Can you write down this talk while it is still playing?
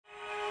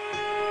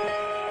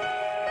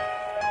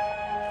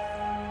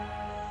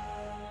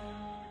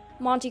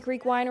Monte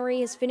Creek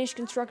Winery has finished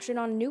construction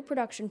on a new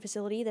production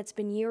facility that's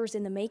been years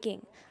in the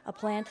making, a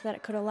plant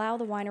that could allow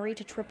the winery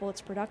to triple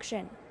its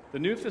production. The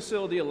new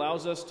facility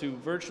allows us to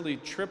virtually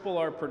triple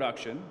our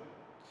production,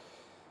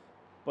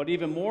 but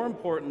even more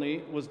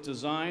importantly, was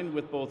designed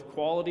with both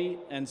quality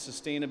and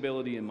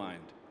sustainability in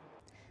mind.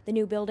 The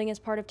new building is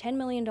part of $10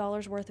 million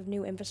worth of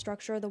new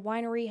infrastructure the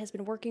winery has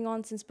been working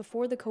on since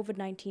before the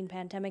COVID-19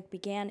 pandemic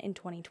began in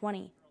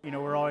 2020. You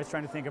know, we're always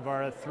trying to think of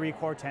our three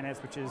core tenets,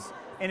 which is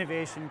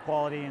innovation,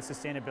 quality, and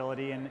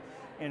sustainability.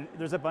 And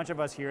there's a bunch of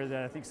us here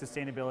that I think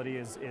sustainability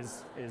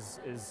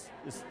is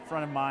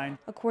front of mind.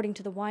 According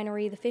to the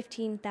winery, the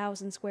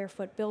 15,000 square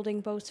foot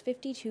building boasts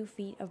 52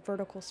 feet of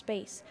vertical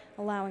space,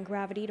 allowing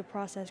gravity to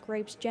process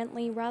grapes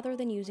gently rather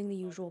than using the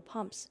usual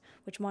pumps,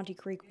 which Monte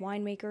Creek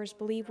winemakers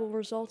believe will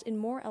result in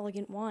more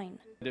elegant wine.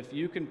 If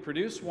you can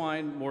produce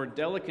wine more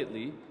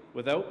delicately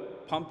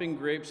without pumping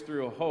grapes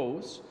through a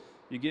hose,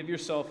 you give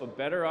yourself a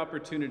better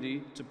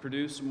opportunity to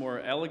produce more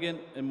elegant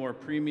and more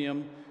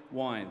premium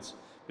wines,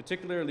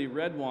 particularly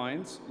red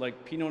wines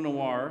like Pinot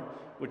Noir,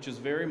 which is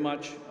very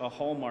much a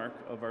hallmark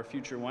of our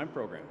future wine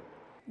program.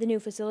 The new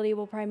facility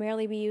will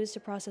primarily be used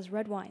to process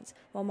red wines,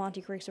 while Monte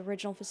Creek's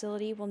original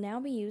facility will now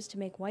be used to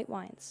make white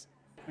wines.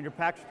 When you're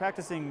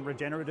practicing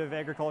regenerative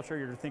agriculture,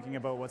 you're thinking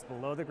about what's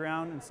below the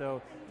ground, and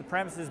so the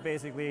premise is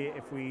basically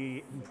if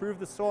we improve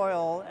the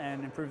soil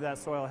and improve that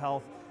soil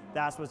health,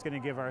 that's what's going to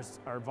give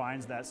our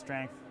vines that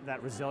strength,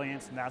 that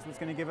resilience, and that's what's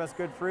going to give us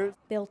good fruit.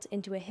 Built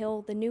into a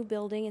hill, the new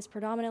building is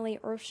predominantly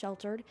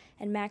earth-sheltered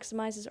and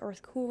maximizes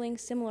earth cooling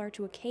similar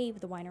to a cave,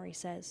 the winery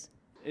says.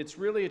 It's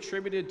really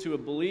attributed to a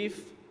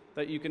belief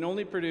that you can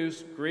only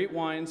produce great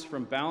wines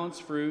from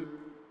balanced fruit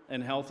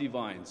and healthy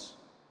vines.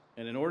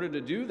 And in order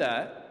to do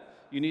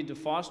that, you need to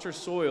foster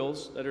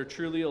soils that are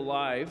truly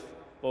alive,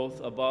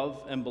 both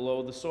above and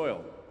below the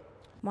soil.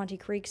 Monte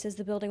Creek says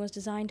the building was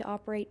designed to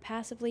operate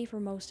passively for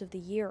most of the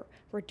year,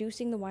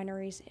 reducing the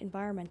winery's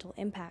environmental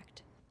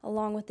impact.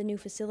 Along with the new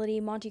facility,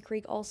 Monte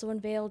Creek also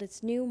unveiled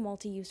its new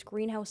multi-use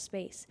greenhouse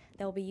space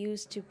that will be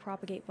used to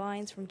propagate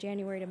vines from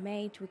January to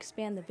May to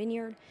expand the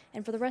vineyard,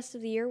 and for the rest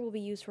of the year will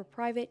be used for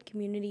private,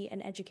 community,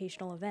 and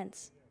educational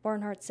events.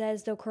 Barnhart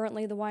says though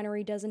currently the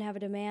winery doesn't have a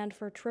demand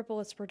for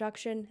triple its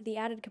production, the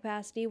added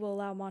capacity will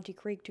allow Monte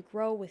Creek to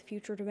grow with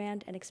future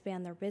demand and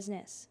expand their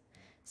business.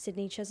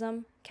 Sydney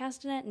Chisholm,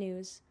 Castanet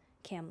News,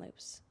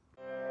 Kamloops.